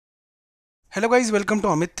Hello guys, welcome to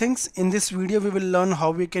Amit Things. In this video we will learn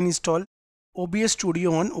how we can install OBS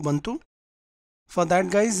Studio on Ubuntu. For that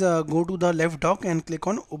guys, go to the left dock and click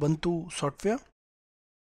on Ubuntu software.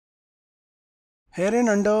 Herein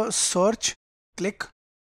under search, click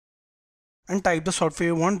and type the software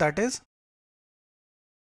you want, that is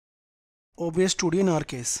OBS Studio in our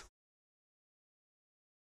case.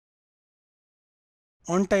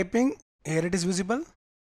 On typing, here it is visible.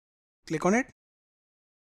 Click on it.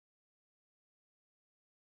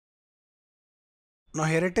 Now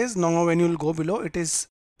here it is. Now when you will go below,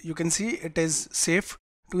 you can see it is safe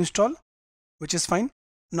to install, which is fine.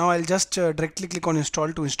 Now I'll just directly click on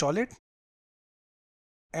install to install it.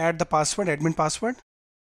 Add the password, admin password.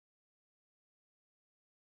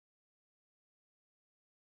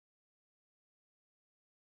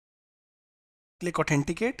 Click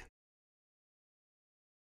authenticate.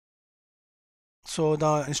 So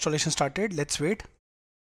the installation started. Let's wait.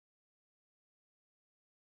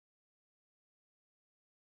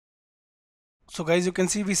 So guys, you can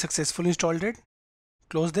see we successfully installed it.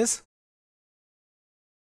 Close this.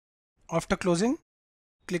 After closing,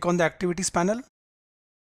 click on the activities panel.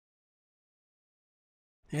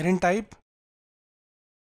 Herein type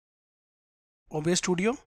OBS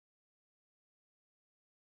Studio.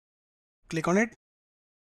 Click on it.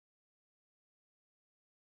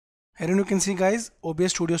 Herein you can see guys,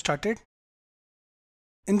 OBS Studio started.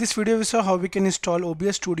 In this video we saw how we can install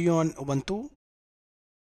OBS Studio on Ubuntu.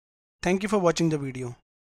 Thank you for watching the video.